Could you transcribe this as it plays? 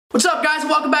What's up guys,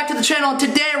 welcome back to the channel, and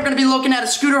today we're going to be looking at a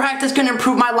scooter hack that's going to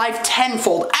improve my life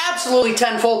tenfold, absolutely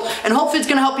tenfold, and hopefully it's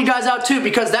going to help you guys out too,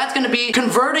 because that's going to be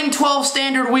converting 12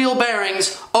 standard wheel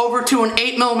bearings over to an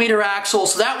 8mm axle,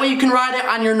 so that way you can ride it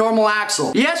on your normal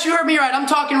axle. Yes, you heard me right, I'm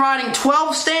talking riding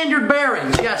 12 standard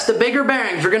bearings, yes, the bigger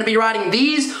bearings. You're going to be riding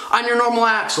these on your normal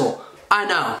axle. I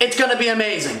know. It's gonna be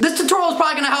amazing. This tutorial is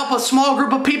probably gonna help a small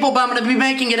group of people, but I'm gonna be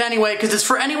making it anyway because it's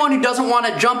for anyone who doesn't want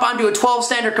to jump onto a 12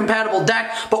 standard compatible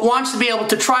deck but wants to be able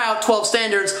to try out 12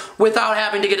 standards without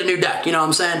having to get a new deck, you know what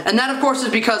I'm saying? And that of course is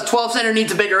because 12 standard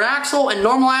needs a bigger axle and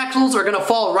normal axles are gonna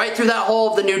fall right through that hole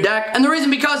of the new deck. And the reason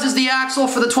because is the axle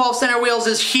for the 12 standard wheels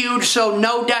is huge, so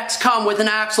no decks come with an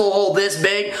axle hole this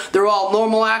big. They're all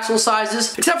normal axle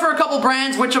sizes, except for a couple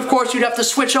brands, which of course you'd have to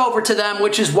switch over to them,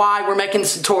 which is why we're making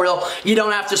this tutorial. You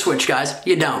don't have to switch, guys.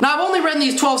 You don't. Now, I've only ridden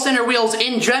these 12 standard wheels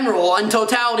in general, in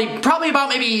totality, probably about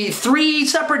maybe 3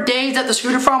 separate days at the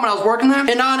scooter farm when I was working there.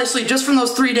 And honestly, just from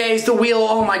those 3 days, the wheel,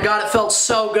 oh my god, it felt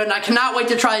so good. And I cannot wait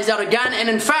to try these out again. And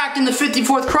in fact, in the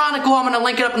 54th Chronicle, I'm going to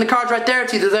link it up in the cards right there.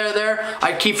 It's either there or there.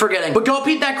 I keep forgetting. But go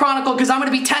peep that Chronicle because I'm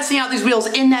going to be testing out these wheels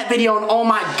in that video. And oh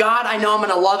my god, I know I'm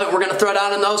going to love it. We're going to throw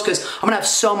down on those because I'm going to have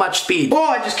so much speed. Oh,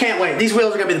 I just can't wait. These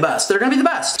wheels are going to be the best. They're going to be the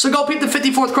best. So go peep the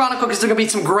 54th Chronicle because there's going to be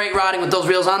some great riding with those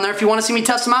wheels on there if you want to see me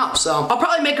test them out. So I'll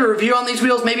probably make a review on these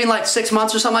wheels maybe in like 6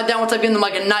 months or something like that once I've given them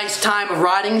like a nice time of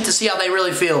riding to see how they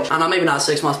really feel. I don't know, maybe not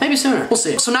 6 months, maybe sooner. We'll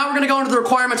see. So now we're going to go into the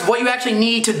requirements of what you actually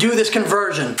need to do this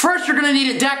conversion. First, you're going to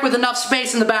need a deck with enough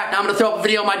space in the back. Now I'm going to throw up a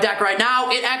video of my deck right now.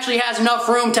 It actually has enough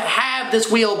room to have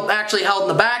this wheel actually held in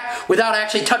the back without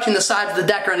actually touching the sides of the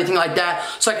deck or anything like that,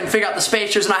 so I can figure out the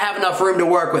spacers and I have enough room to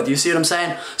work with. You see what I'm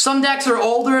saying? Some decks are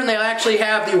older and they actually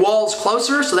have the walls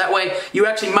closer, so that way you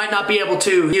actually might not be able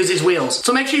to use these wheels.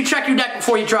 So make sure you check your deck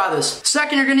before you try this.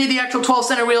 Second, you're going to need the actual 12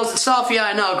 standard wheels itself. Yeah,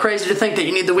 I know, crazy to think that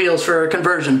you need the wheels for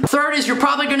conversion. Third is you're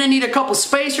probably going to need a couple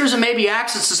spacers and maybe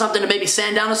access to something to maybe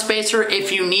sand down a spacer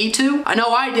if you need to. I know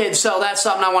I did, so that's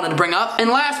something I wanted to bring up. And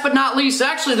last but not least,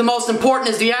 actually the most important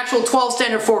is the actual 12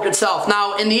 standard fork itself.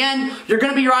 Now, in the end, you're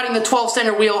going to be riding the 12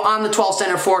 standard wheel on the 12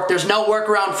 standard fork. There's no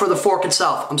workaround for the fork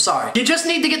itself. I'm sorry. You just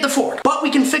need to get the fork. But we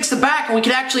can fix the back and we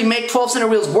can actually make 12 standard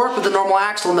wheels work with the normal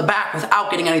axle in the back without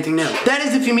getting anything new. That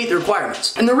is if you meet the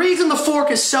requirements. And the reason the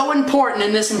fork is so important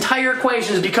in this entire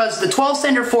equation is because the 12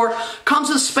 standard fork comes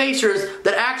with spacers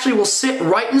that actually will sit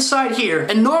right inside here.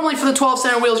 And normally for the 12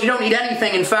 standard wheels, you don't need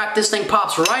anything. In fact, this thing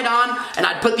pops right on and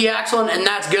I'd put the axle in and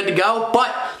that's good to go.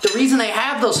 But the reason they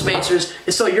have those spacers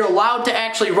is so you're allowed to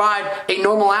actually ride a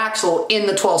normal axle in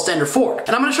the 12 standard fork.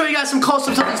 And I'm going to show you guys some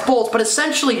close-ups of these bolts, but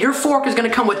essentially your fork is going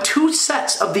to come with 2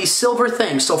 sets of these silver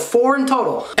things, so 4 in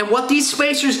total. And what these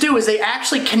spacers do is they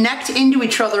actually connect into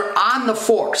each other on the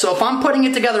fork. So if I'm putting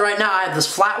it together right now, I have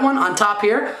this flat one on top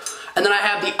here, and then I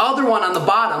have the other one on the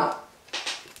bottom,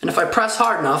 and if I press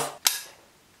hard enough,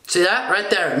 see that? Right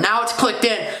there. Now it's clicked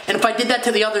in. And if I did that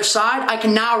to the other side, I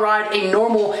can now ride a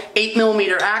normal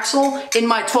 8mm axle in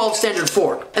my 12 standard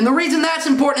fork. And the reason that's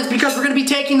important is because we're going to be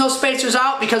taking those spacers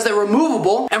out because they're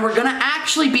removable, and we're going to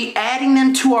actually be adding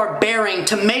them to our bearing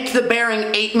to make the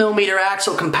bearing 8mm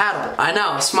axle compatible. I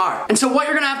know, smart. And so what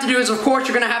you're going to have to do is, of course,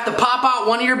 you're going to have to pop out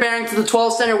one of your bearings to the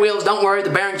 12 standard wheels. Don't worry, the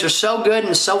bearings are so good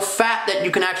and so fat that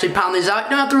you can actually pound these out. You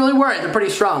don't have to really worry. They're pretty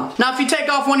strong. Now, if you take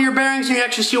off one of your bearings and you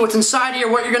actually see what's inside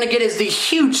here, what you're going to get is the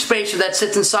huge spacer that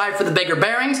sits inside for the bigger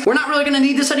bearings. We're not really going to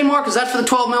need this anymore because that's for the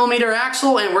 12mm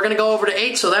axle, and we're going to go over to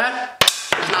 8, so that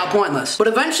is now pointless. But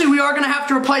eventually we are going to have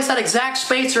to replace that exact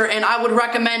spacer, and I would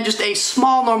recommend just a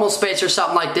small normal spacer,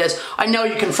 something like this. I know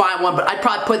you can find one, but I'd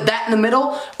probably put that in the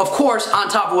middle, of course, on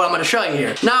top of what I'm going to show you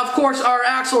here. Now, of course, our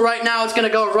axle right now is going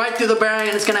to go right through the bearing,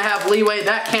 and it's going to have leeway.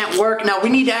 That can't work. Now, we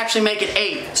need to actually make it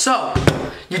 8. So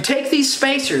you take these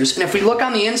spacers, and if we look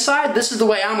on the inside, this is the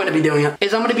way I'm going to be doing it,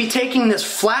 is I'm going to be taking this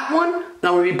flat one, and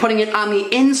I'm going to be putting it on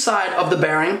the inside of the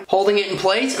bearing, holding it in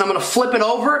place, and I'm going to flip it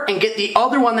over and get the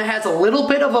other one that has a little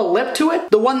bit of a lip to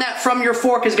it. The one that from your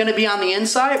fork is going to be on the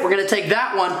inside. We're going to take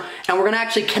that one, and we're going to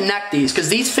actually connect these, because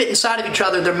these fit inside of each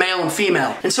other. They're male and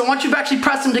female. And so once you've actually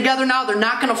pressed them together now, they're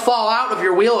not going to fall out of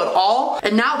your wheel at all.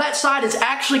 And now that side is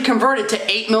actually converted to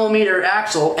 8mm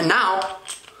axle, and now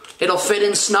it'll fit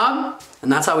in snug.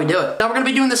 And that's how we do it. Now we're going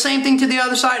to be doing the same thing to the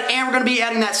other side, and we're going to be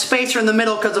adding that spacer in the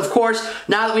middle because, of course,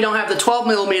 now that we don't have the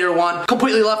 12mm one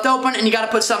completely left open, and you got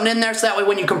to put something in there so that way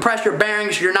when you compress your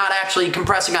bearings, you're not actually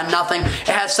compressing on nothing. It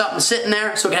has something sitting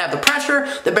there so it can have the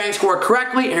pressure, the bearings can work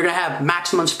correctly, and you're going to have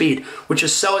maximum speed, which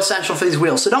is so essential for these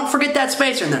wheels. So don't forget that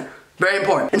spacer in there. Very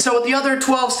important. And so with the other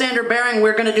 12 standard bearing,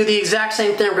 we're going to do the exact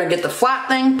same thing. We're going to get the flat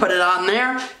thing, put it on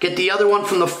there, get the other one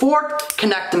from the fork,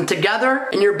 connect them together,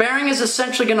 and your bearing is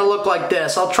essentially going to look like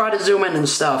this. I'll try to zoom in and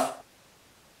stuff.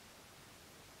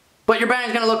 But your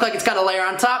bearing's gonna look like it's got a layer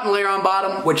on top and a layer on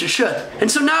bottom, which it should. And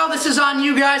so now this is on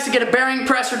you guys to get a bearing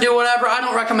press or do whatever. I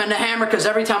don't recommend a hammer because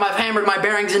every time I've hammered my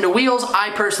bearings into wheels,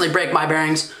 I personally break my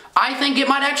bearings. I think it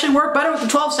might actually work better with the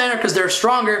 12 standard because they're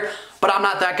stronger, but I'm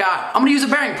not that guy. I'm gonna use a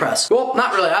bearing press. Well,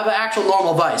 not really. I have an actual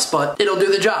normal vise, but it'll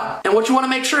do the job. And what you wanna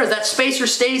make sure is that spacer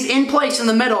stays in place in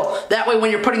the middle. That way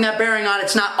when you're putting that bearing on,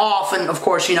 it's not off, and of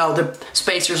course, you know, the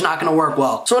spacer's not gonna work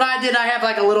well. So what I did, I have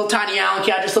like a little tiny Allen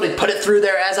key. I just literally put it through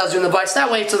there as I was doing the vise.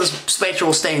 That way so the spacer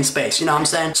will stay in space, you know what I'm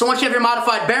saying? So once you have your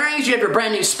modified bearings, you have your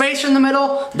brand new spacer in the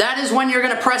middle, that is when you're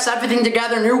gonna press everything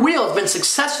together and your wheel has been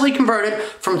successfully converted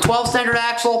from 12 standard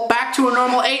axle back to a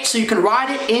normal 8 so you can ride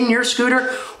it in your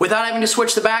scooter without having to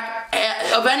switch the back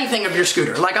of anything of your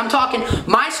scooter. Like I'm talking,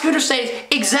 my scooter stays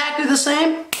exactly the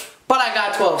same, but I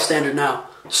got 12 standard now.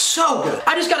 So good.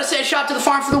 I just gotta say a shout out to the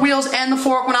farm for the wheels and the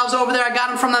fork. When I was over there, I got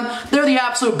them from them. They're the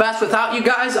absolute best. Without you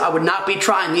guys, I would not be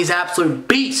trying these absolute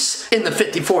beasts in the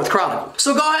 54th Chronicle.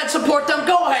 So go ahead, support them.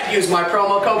 Go ahead, use my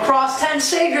promo code CROSS10.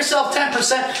 Save yourself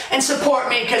 10% and support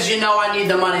me because you know I need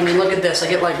the money. I mean, look at this. I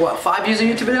get like, what, 5 views a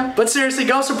YouTube video? But seriously,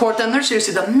 go support them. They're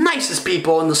seriously the nicest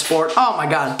people in the sport. Oh my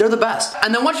God, they're the best.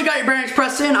 And then once you got your bearings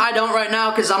pressed in, I don't right now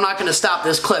because I'm not gonna stop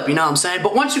this clip, you know what I'm saying?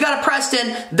 But once you got it pressed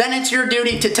in, then it's your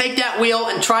duty to take that wheel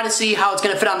and try to see how it's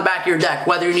gonna fit on the back of your deck.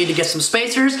 Whether you need to get some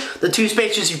spacers, the 2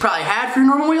 spacers you probably had for your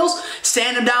normal wheels,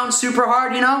 sand them down super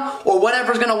hard, you know, or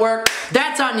whatever's gonna work,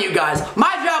 that's on you guys.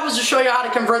 My job was to show you how to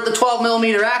convert the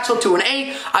 12mm axle to an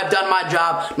 8. I've done my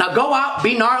job. Now go out,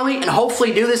 be gnarly, and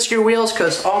hopefully do this to your wheels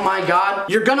because, oh my God,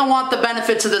 you're gonna want the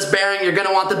benefits of this bearing, you're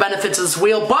gonna want the benefits of this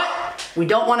wheel, but we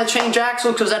don't want to change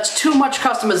axle because that's too much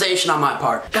customization on my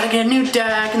part. Gotta get a new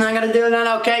deck and then I gotta do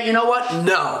that. Okay, you know what?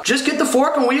 No. Just get the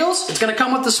fork and wheels. It's gonna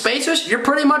come with the spacers. You're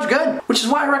pretty much good. Which is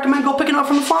why I recommend go picking up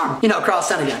from the farm. You know, cross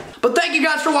 10 again. But thank you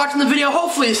guys for watching the video.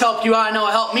 Hopefully this helped you out. I know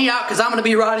it helped me out because I'm gonna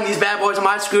be riding these bad boys on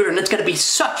my scooter and it's gonna be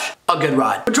such a good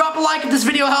ride. But drop a like if this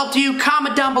video helped you.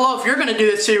 Comment down below if you're gonna do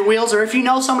this to your wheels or if you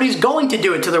know somebody's going to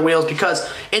do it to their wheels because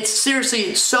it's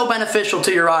seriously so beneficial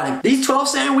to your riding. These 12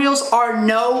 standard wheels are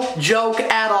no joke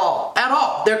at all. At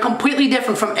all. They're completely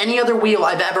different from any other wheel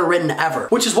I've ever ridden ever.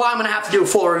 Which is why I'm gonna have to do a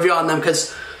full review on them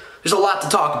because there's a lot to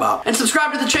talk about. And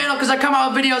subscribe to the channel because I come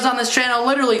out with videos on this channel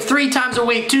literally 3 times a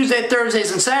week, Tuesday,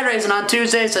 Thursdays, and Saturdays, and on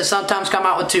Tuesdays I sometimes come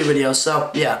out with 2 videos, so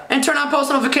yeah. And turn on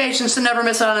post notifications to never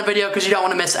miss out on a video because you don't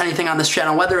want to miss anything on this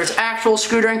channel, whether it's actual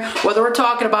scootering, whether we're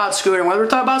talking about scootering, whether we're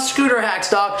talking about scooter hacks,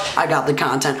 dog, I got the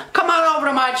content. Come on over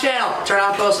to my channel, turn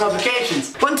on post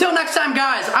notifications. But until next time,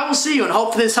 guys, I will see you and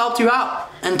hopefully this helped you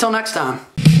out. Until next time.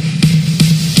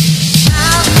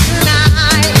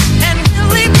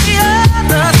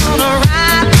 Gonna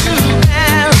ride to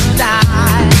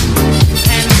paradise.